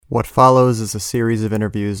What follows is a series of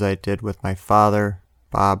interviews I did with my father,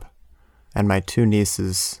 Bob, and my two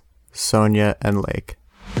nieces, Sonia and Lake.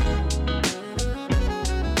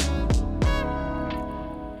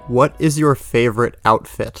 What is your favorite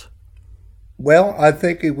outfit? Well, I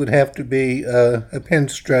think it would have to be a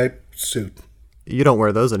pinstripe suit. You don't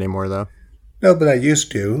wear those anymore, though. No, but I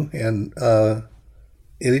used to, and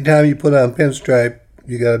anytime you put on pinstripe,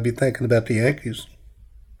 you got to be thinking about the Yankees.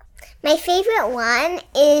 My favorite one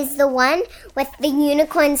is the one with the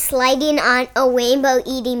unicorn sliding on a rainbow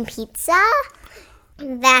eating pizza.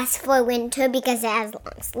 That's for winter because it has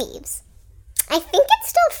long sleeves. I think it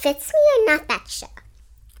still fits me. I'm not that sure.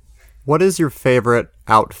 What is your favorite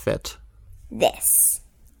outfit? This.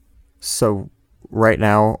 So, right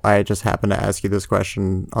now, I just happened to ask you this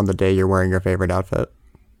question on the day you're wearing your favorite outfit.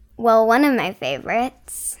 Well, one of my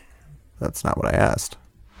favorites. That's not what I asked.